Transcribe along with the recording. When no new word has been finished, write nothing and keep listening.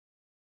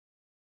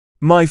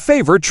My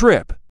favorite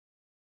trip.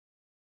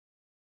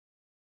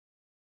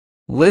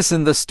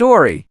 Listen the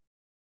story.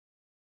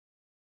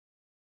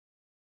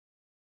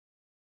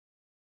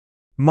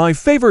 My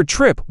favorite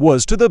trip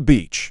was to the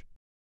beach.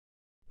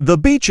 The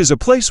beach is a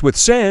place with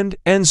sand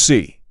and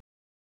sea.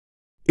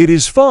 It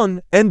is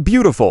fun and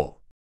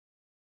beautiful.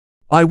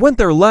 I went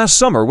there last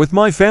summer with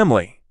my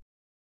family.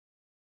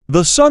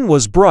 The sun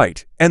was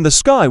bright and the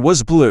sky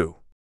was blue.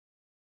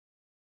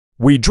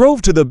 We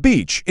drove to the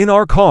beach in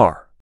our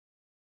car.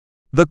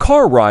 The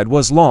car ride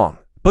was long,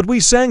 but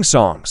we sang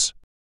songs.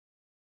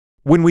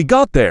 When we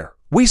got there,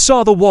 we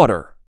saw the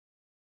water.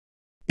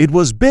 It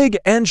was big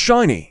and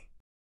shiny.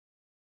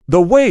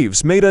 The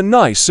waves made a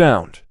nice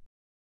sound.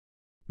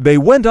 They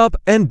went up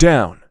and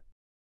down.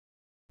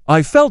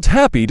 I felt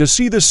happy to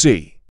see the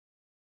sea.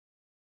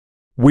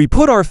 We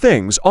put our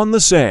things on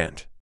the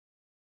sand.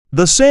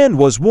 The sand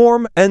was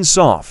warm and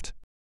soft.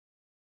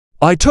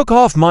 I took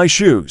off my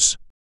shoes.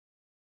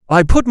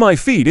 I put my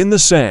feet in the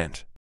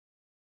sand.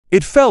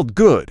 It felt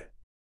good.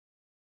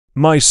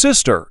 My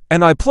sister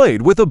and I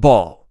played with a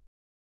ball.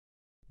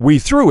 We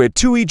threw it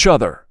to each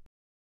other.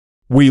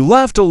 We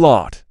laughed a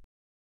lot.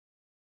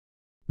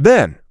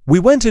 Then, we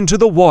went into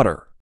the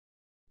water.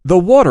 The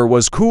water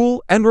was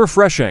cool and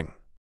refreshing.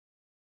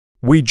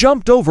 We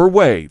jumped over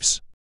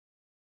waves.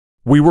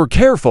 We were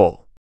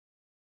careful.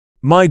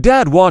 My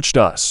dad watched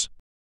us.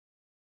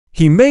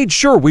 He made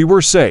sure we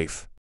were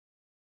safe.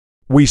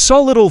 We saw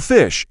little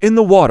fish in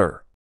the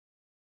water.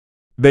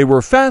 They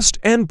were fast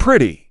and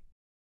pretty.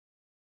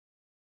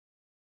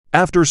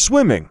 After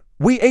swimming,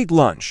 we ate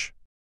lunch.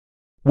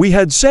 We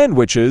had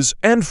sandwiches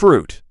and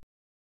fruit.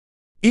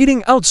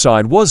 Eating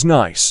outside was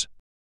nice.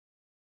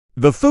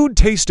 The food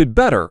tasted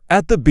better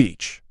at the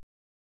beach.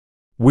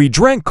 We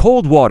drank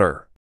cold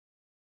water.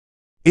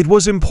 It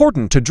was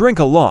important to drink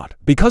a lot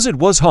because it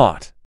was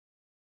hot.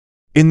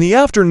 In the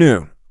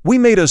afternoon, we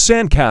made a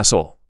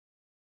sandcastle.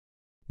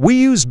 We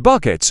used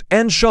buckets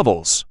and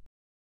shovels.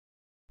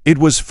 It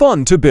was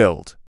fun to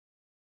build.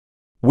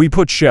 We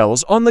put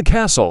shells on the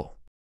castle.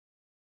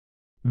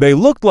 They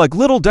looked like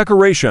little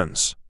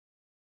decorations.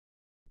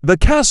 The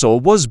castle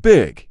was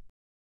big.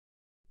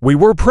 We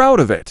were proud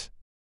of it.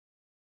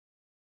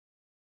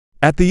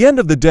 At the end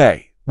of the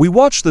day, we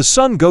watched the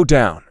sun go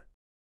down.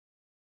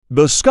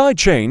 The sky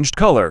changed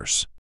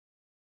colors.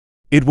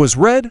 It was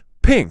red,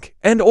 pink,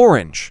 and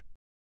orange.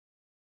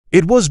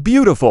 It was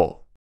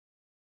beautiful.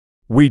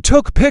 We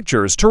took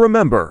pictures to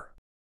remember.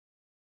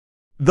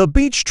 The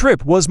beach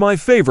trip was my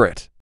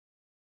favorite.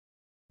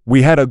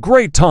 We had a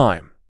great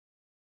time.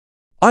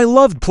 I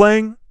loved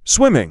playing,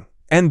 swimming,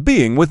 and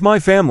being with my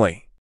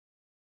family.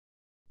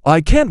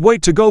 I can't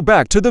wait to go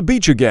back to the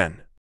beach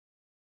again.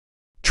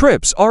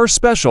 Trips are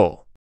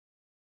special.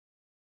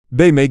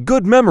 They make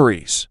good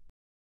memories.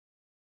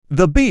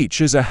 The beach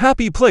is a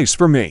happy place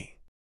for me.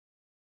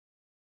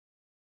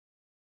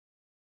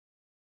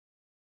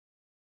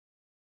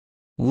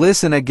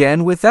 Listen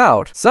again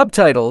without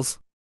subtitles.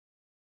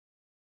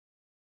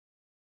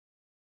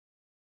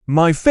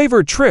 My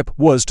favorite trip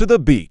was to the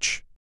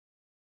beach.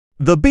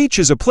 The beach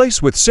is a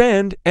place with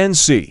sand and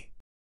sea.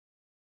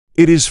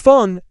 It is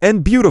fun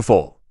and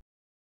beautiful.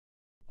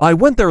 I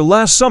went there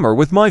last summer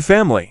with my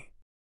family.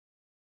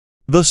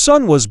 The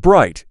sun was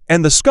bright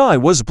and the sky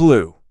was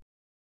blue.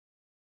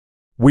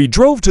 We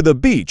drove to the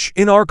beach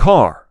in our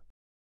car.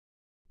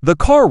 The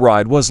car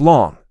ride was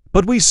long,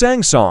 but we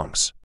sang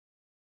songs.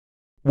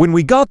 When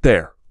we got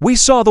there, we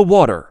saw the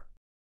water.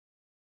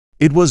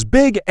 It was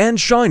big and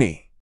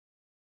shiny.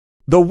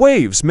 The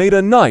waves made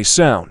a nice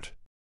sound.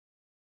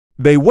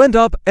 They went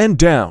up and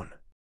down.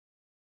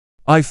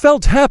 I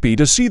felt happy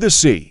to see the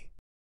sea.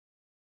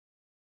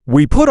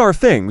 We put our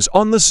things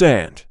on the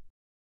sand.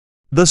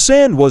 The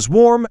sand was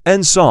warm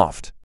and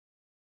soft.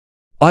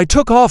 I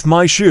took off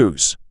my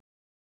shoes.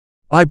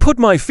 I put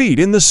my feet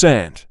in the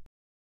sand.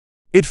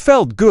 It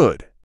felt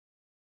good.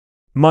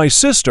 My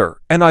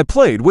sister and I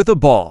played with a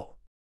ball.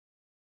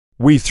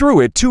 We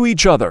threw it to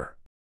each other.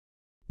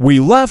 We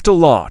laughed a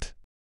lot.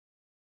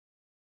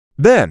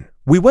 Then,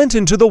 we went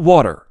into the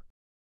water.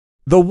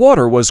 The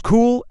water was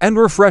cool and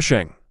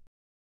refreshing.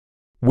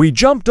 We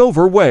jumped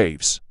over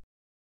waves.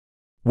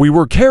 We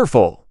were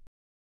careful.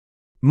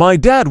 My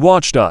dad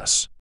watched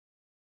us.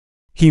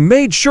 He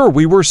made sure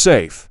we were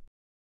safe.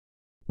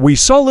 We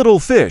saw little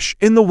fish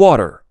in the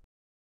water.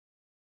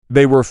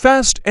 They were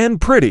fast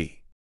and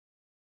pretty.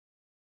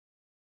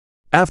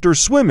 After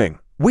swimming,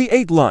 we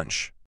ate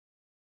lunch.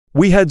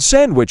 We had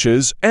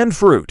sandwiches and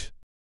fruit.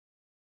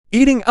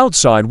 Eating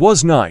outside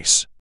was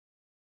nice.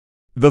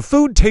 The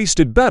food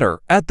tasted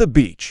better at the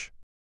beach.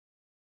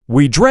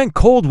 We drank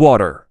cold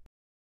water.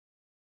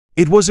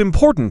 It was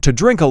important to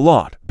drink a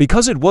lot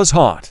because it was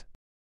hot.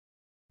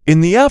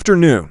 In the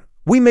afternoon,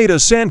 we made a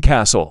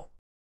sandcastle.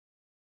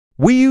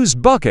 We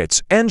used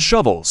buckets and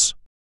shovels.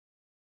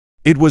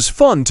 It was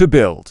fun to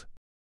build.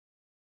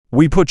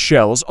 We put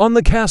shells on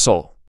the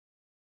castle.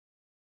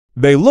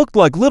 They looked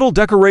like little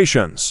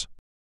decorations.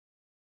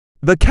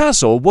 The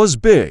castle was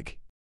big.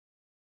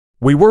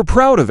 We were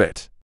proud of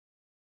it.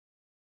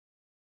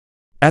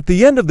 At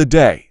the end of the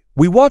day,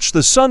 We watched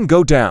the sun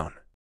go down.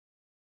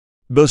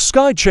 The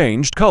sky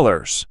changed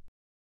colors.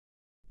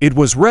 It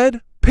was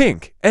red,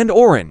 pink, and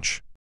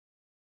orange.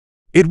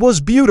 It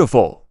was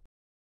beautiful.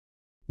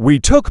 We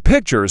took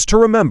pictures to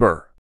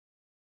remember.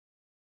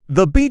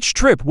 The beach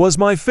trip was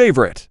my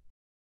favorite.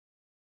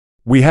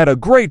 We had a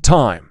great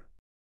time.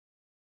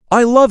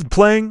 I loved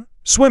playing,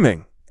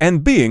 swimming,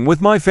 and being with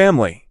my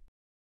family.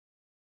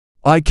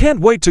 I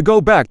can't wait to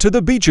go back to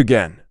the beach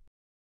again.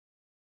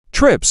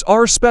 Trips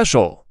are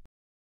special.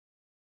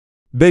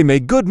 They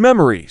make good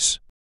memories.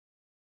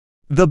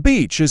 The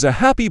beach is a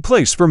happy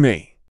place for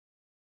me.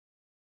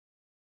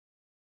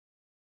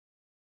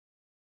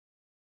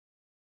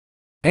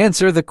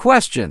 Answer the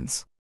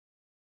questions.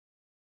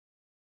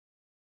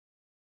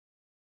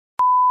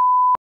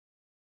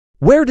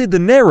 Where did the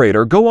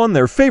narrator go on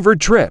their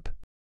favorite trip?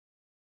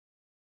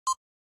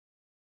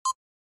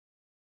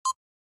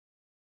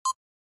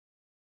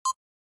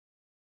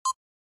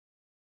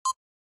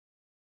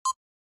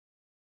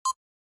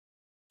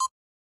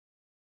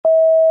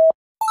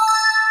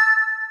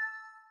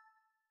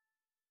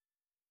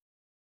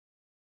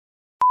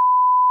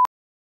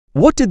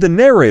 What did the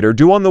narrator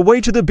do on the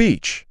way to the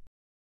beach?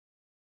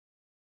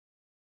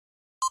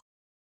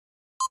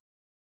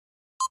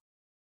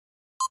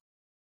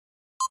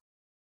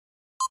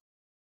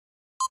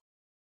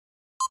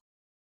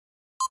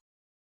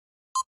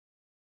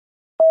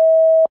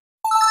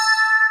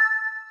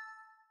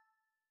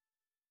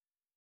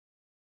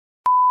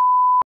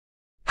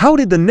 How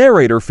did the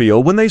narrator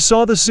feel when they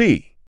saw the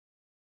sea?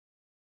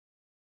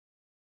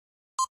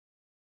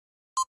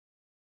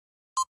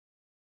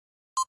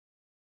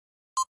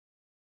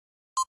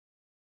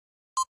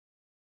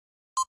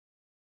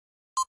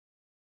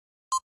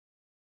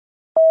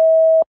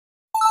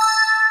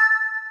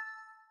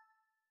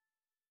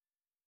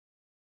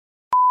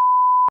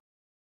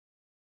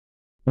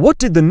 What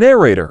did the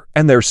narrator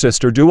and their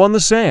sister do on the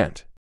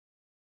sand?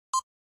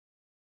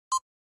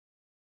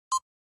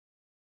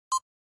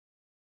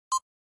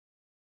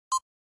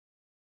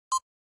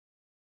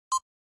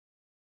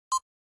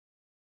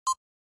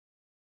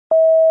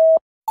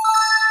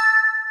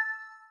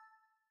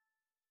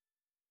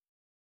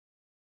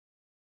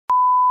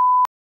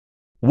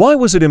 Why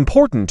was it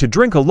important to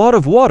drink a lot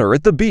of water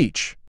at the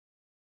beach?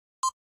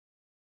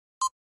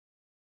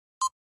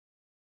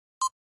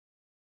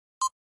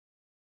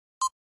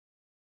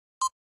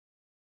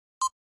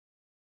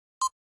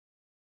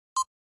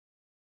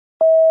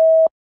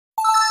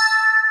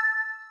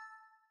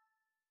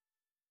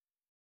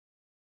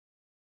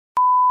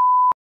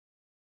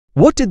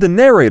 What did the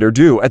narrator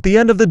do at the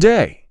end of the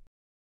day?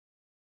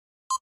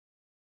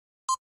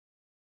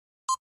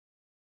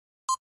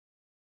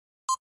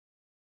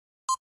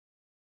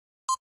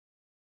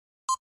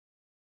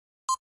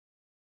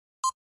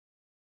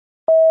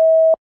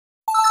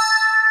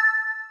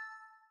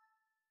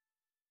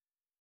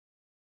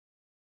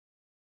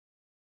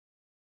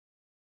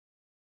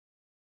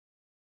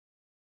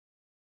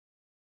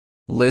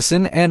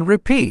 Listen and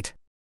repeat.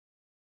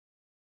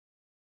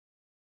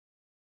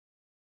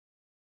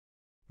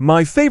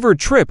 My favorite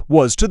trip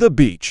was to the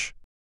beach.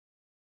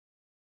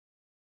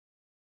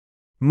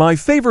 My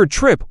favorite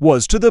trip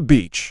was to the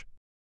beach.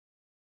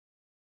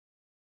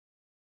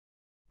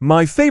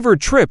 My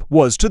favorite trip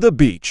was to the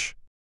beach.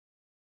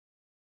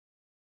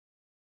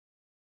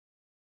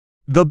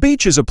 The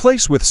beach is a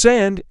place with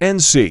sand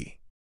and sea.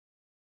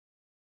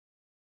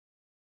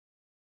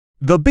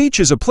 The beach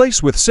is a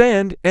place with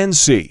sand and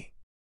sea.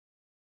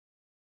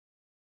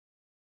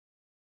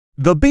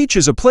 The beach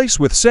is a place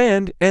with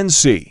sand and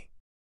sea.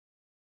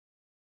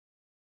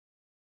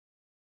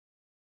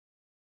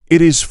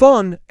 It is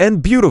fun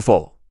and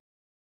beautiful.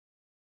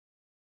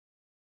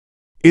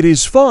 It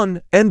is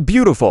fun and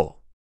beautiful.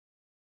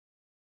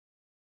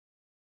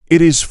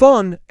 It is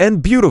fun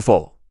and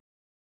beautiful.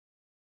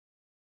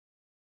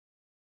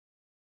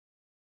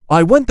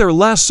 I went there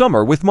last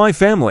summer with my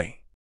family.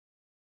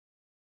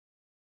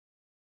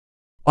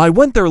 I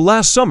went there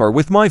last summer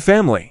with my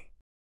family.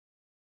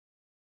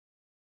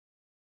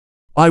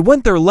 I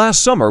went there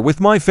last summer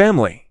with my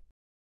family.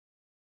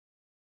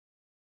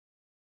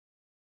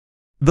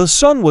 The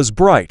sun was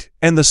bright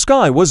and the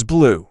sky was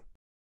blue.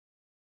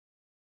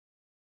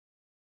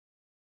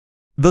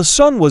 The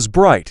sun was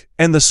bright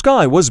and the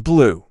sky was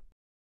blue.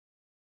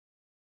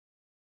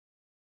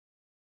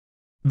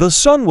 The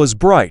sun was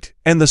bright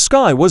and the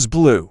sky was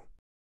blue.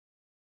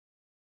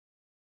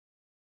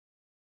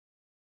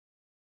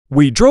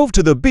 We drove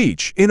to the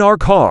beach in our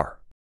car.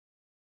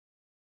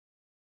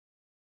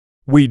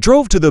 We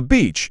drove to the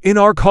beach in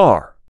our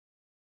car.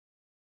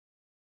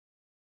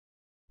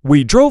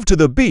 We drove to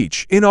the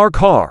beach in our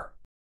car.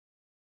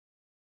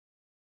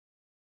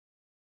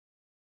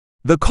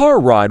 The car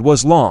ride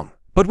was long,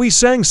 but we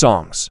sang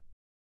songs.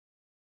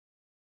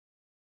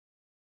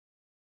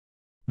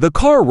 The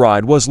car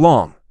ride was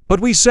long, but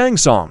we sang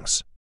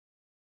songs.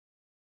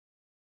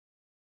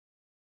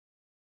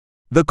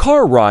 The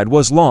car ride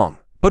was long,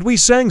 but we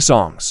sang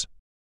songs.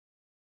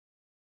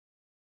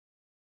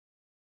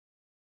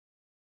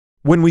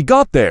 When we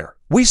got there,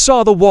 we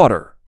saw the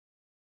water.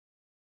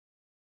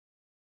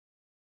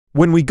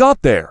 When we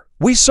got there,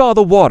 we saw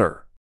the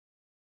water.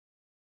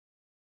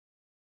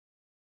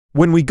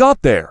 When we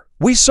got there,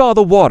 we saw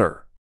the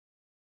water.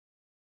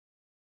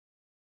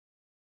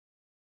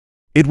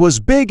 It was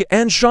big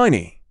and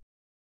shiny.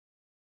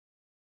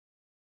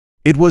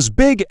 It was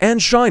big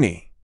and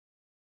shiny.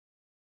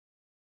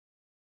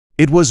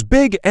 It was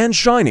big and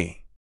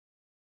shiny.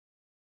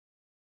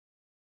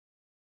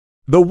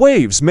 The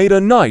waves made a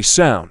nice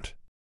sound.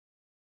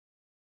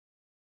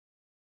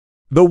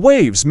 The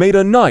waves made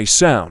a nice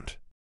sound.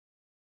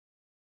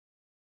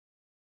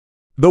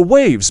 The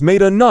waves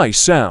made a nice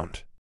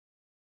sound.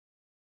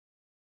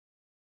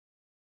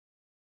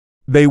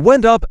 They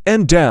went up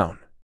and down.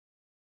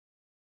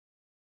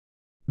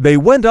 They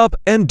went up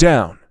and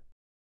down.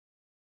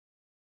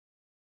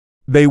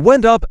 They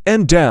went up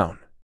and down.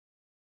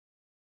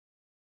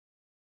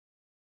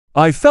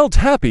 I felt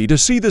happy to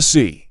see the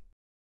sea.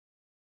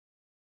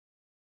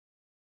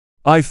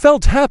 I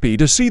felt happy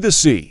to see the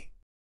sea.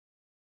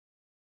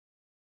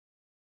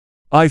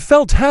 I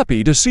felt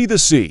happy to see the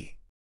sea.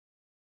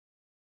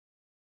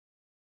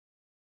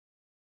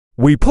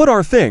 We put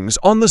our things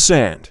on the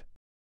sand.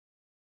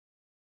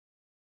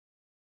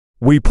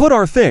 We put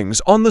our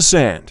things on the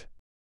sand.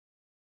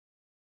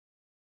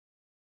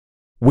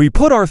 We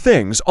put our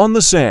things on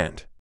the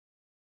sand.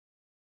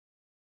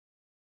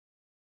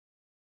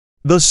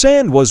 The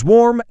sand was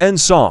warm and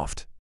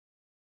soft.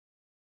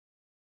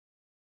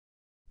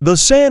 The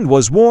sand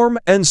was warm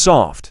and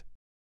soft.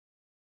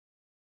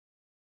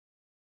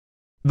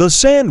 The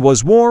sand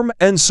was warm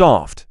and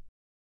soft.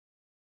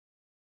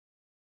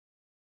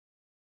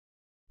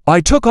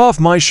 I took off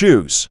my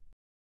shoes.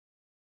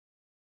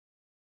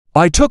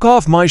 I took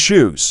off my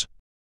shoes.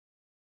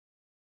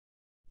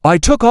 I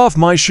took off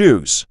my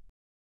shoes.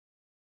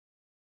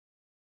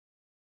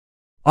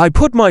 I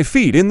put my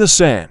feet in the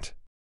sand.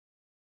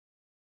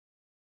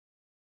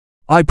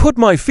 I put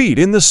my feet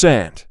in the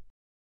sand.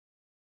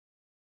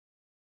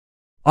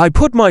 I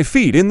put my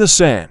feet in the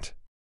sand.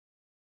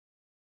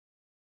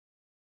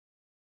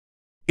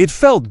 It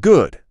felt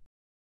good.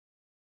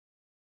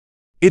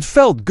 It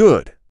felt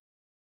good.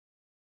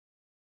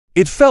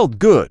 It felt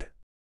good.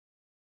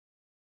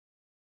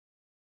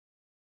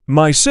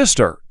 My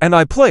sister and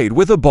I played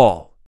with a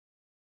ball.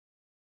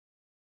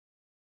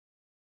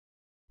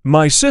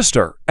 My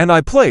sister and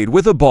I played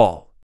with a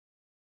ball.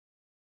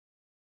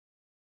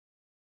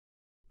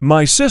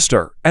 My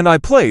sister and I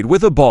played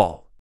with a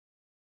ball.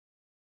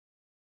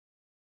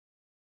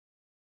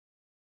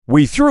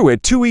 We threw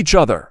it to each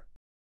other.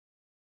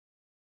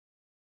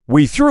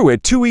 We threw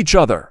it to each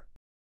other.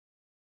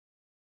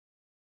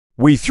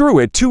 We threw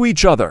it to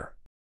each other.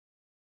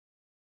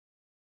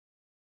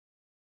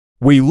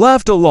 We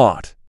laughed a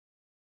lot.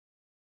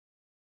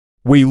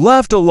 We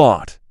laughed a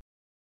lot.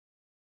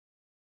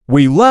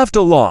 We laughed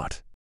a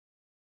lot.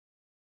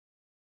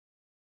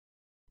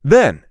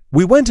 Then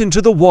we went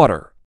into the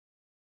water.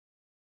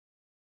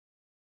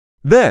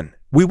 Then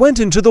we went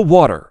into the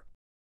water.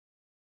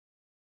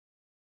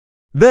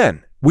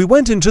 Then we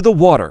went into the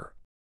water.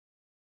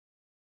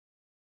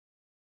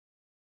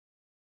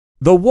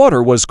 The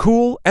water was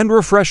cool and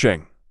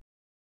refreshing.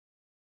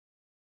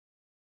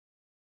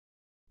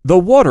 The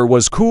water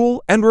was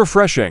cool and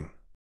refreshing.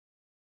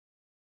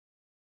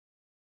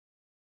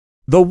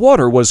 The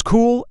water was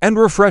cool and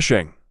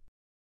refreshing.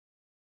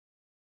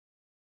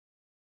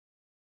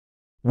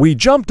 We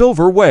jumped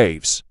over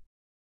waves.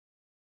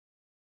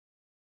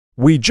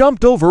 We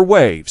jumped over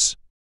waves.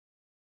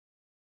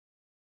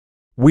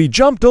 We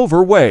jumped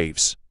over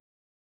waves.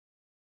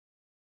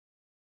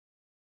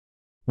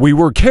 We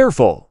were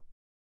careful.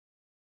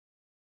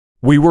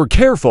 We were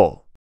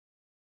careful.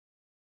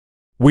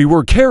 We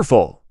were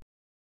careful.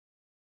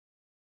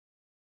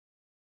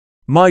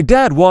 My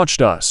dad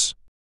watched us.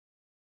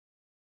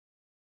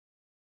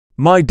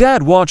 My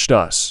dad watched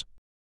us.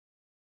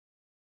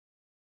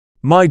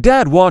 My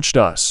dad watched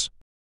us.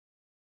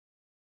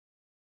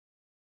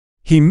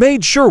 He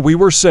made sure we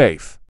were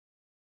safe.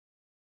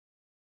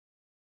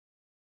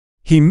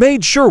 He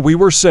made sure we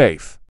were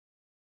safe.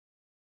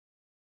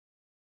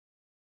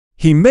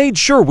 He made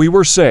sure we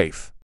were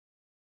safe.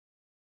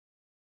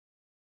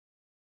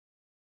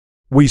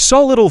 We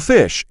saw little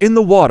fish in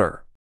the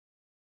water.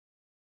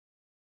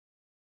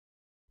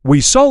 We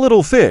saw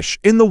little fish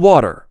in the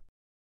water.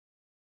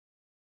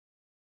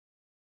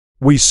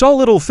 We saw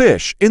little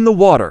fish in the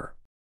water.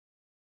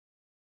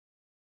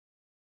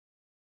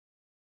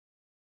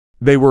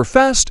 They were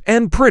fast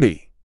and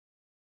pretty.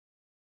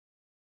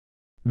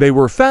 They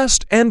were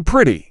fast and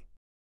pretty.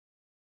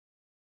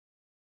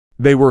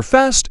 They were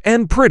fast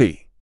and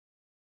pretty.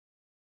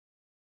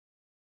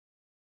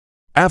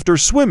 After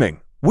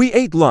swimming, we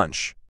ate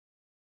lunch.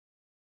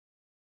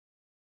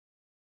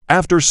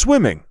 After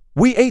swimming,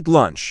 we ate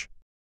lunch.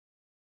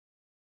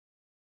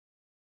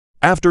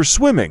 After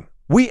swimming,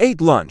 we ate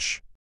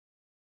lunch.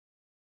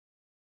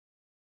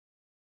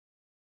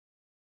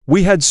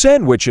 We had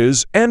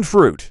sandwiches and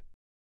fruit.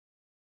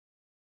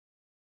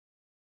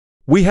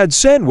 We had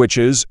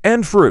sandwiches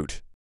and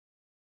fruit.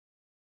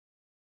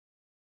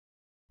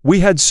 We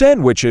had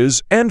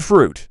sandwiches and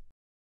fruit.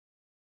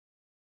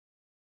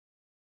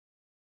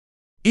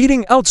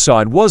 Eating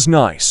outside was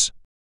nice.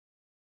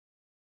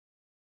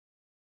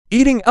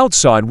 Eating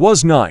outside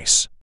was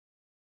nice.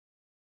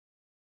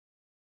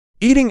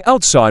 Eating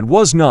outside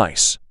was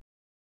nice.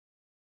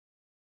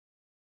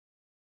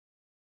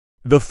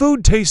 The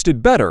food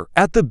tasted better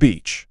at the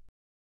beach.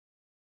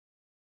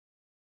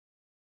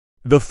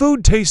 The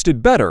food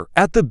tasted better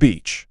at the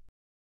beach.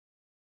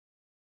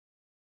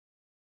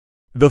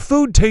 The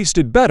food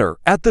tasted better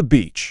at the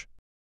beach.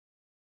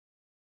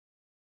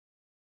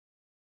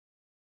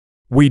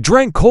 We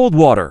drank cold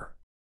water.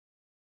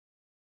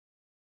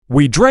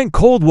 We drank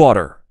cold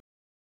water.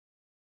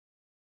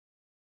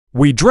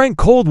 We drank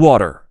cold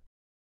water.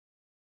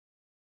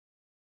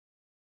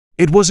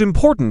 It was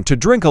important to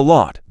drink a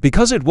lot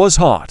because it was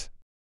hot.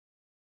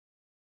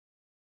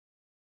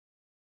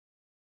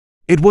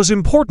 It was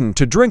important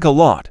to drink a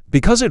lot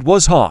because it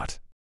was hot.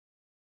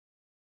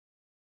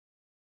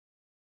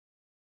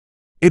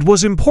 It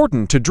was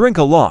important to drink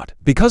a lot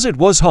because it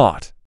was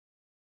hot.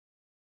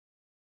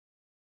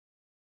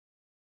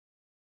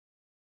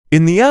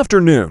 In the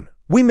afternoon,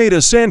 we made a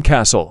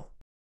sandcastle.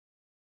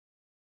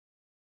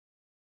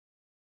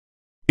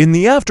 In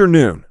the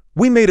afternoon,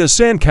 we made a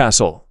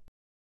sandcastle.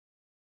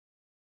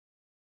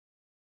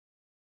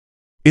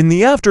 In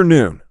the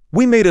afternoon,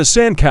 we made a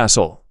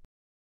sandcastle.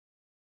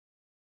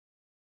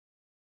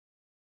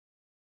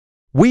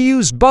 We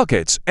used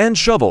buckets and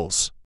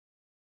shovels.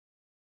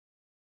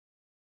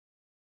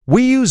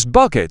 We used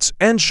buckets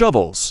and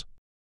shovels.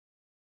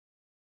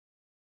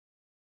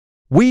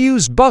 We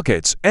used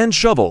buckets and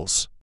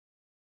shovels.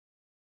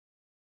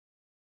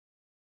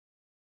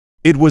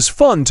 It was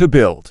fun to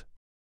build.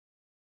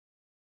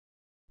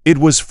 It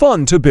was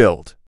fun to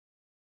build.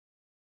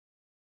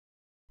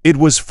 It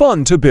was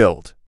fun to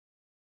build.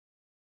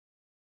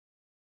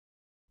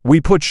 We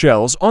put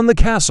shells on the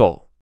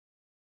castle.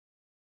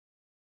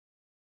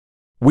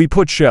 We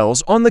put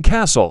shells on the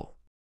castle.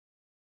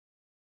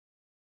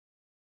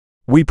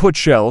 We put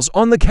shells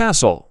on the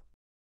castle.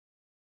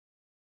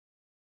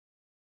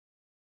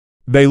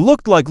 They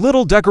looked like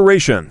little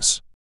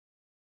decorations.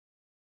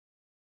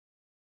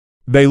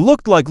 They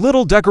looked like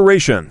little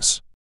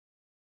decorations.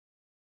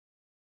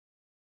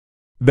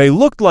 They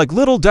looked like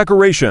little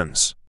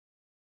decorations.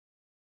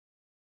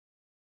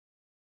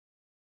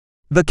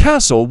 The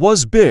castle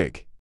was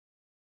big.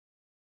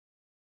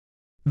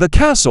 The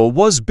castle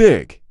was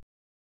big.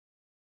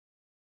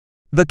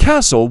 The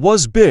castle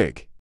was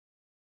big.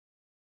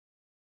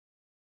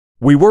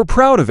 We were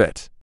proud of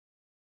it.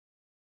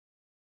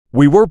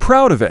 We were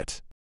proud of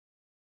it.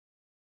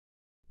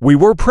 We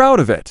were proud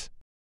of it.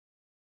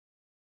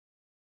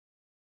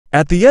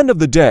 At the end of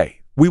the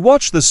day, we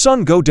watched the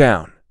sun go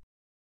down.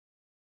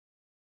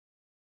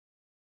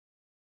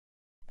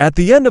 At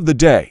the end of the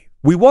day,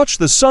 we watched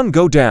the sun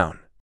go down.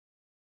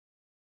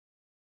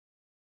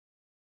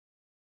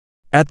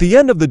 At the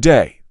end of the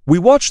day, we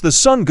watched the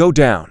sun go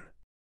down.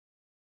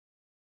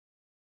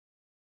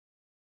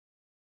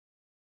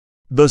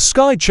 The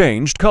sky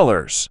changed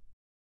colors.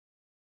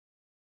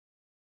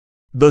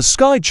 The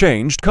sky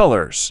changed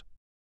colors.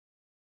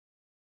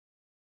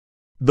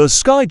 The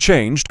sky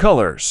changed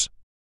colors.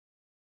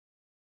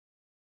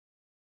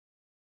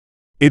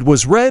 It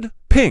was red,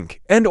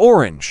 pink, and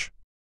orange.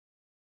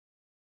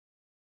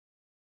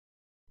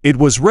 It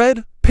was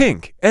red,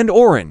 pink, and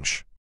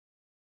orange.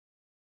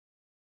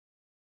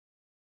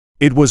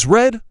 It was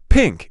red,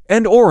 pink,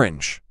 and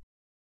orange.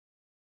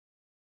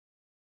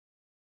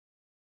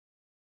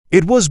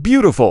 It was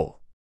beautiful.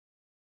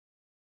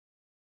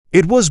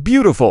 It was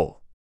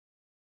beautiful.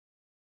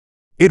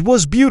 It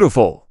was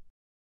beautiful.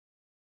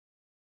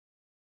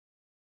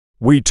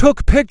 We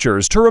took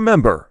pictures to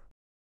remember.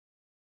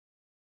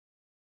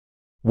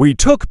 We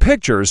took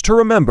pictures to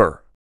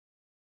remember.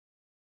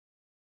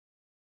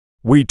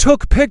 We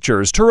took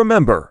pictures to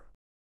remember.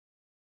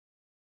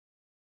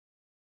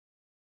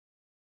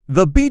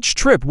 The beach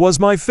trip was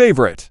my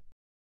favorite.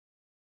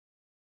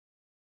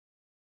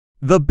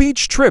 The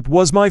beach trip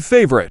was my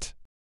favorite.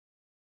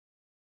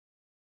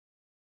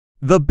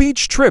 The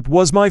beach trip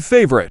was my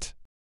favorite.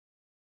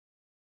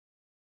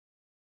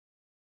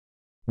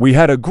 We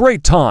had a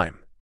great time.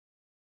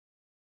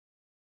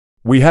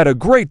 We had a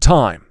great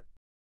time.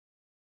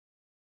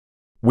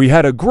 We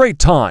had a great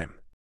time.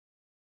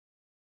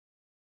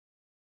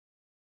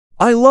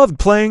 I loved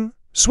playing,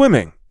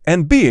 swimming,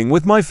 and being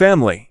with my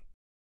family.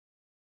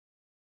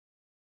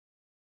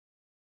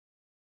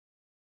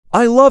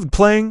 I loved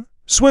playing,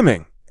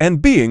 swimming, and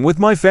being with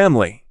my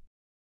family.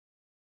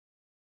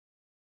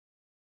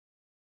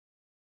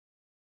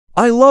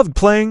 I loved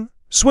playing,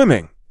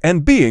 swimming,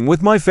 and being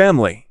with my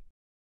family.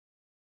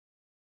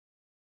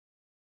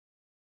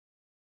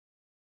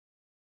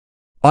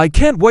 I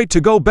can't wait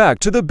to go back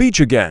to the beach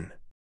again.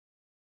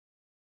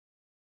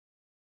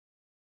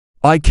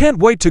 I can't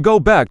wait to go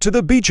back to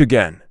the beach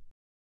again.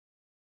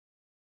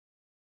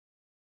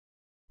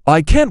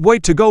 I can't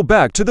wait to go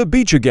back to the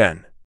beach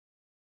again.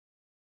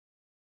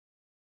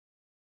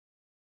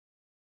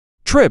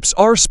 Trips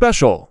are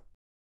special.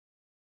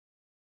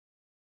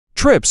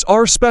 Trips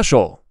are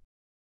special.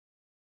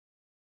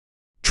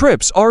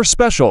 Trips are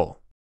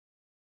special.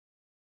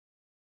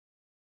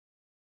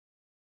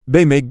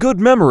 They make good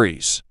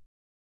memories.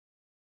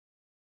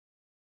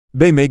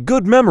 They make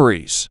good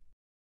memories.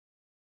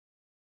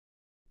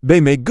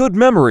 They make good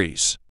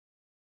memories.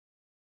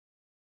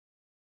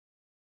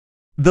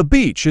 The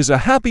beach is a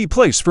happy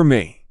place for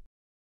me.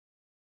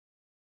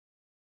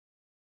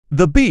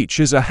 The beach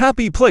is a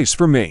happy place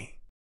for me.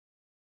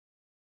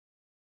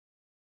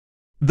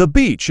 The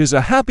beach is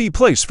a happy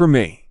place for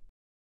me.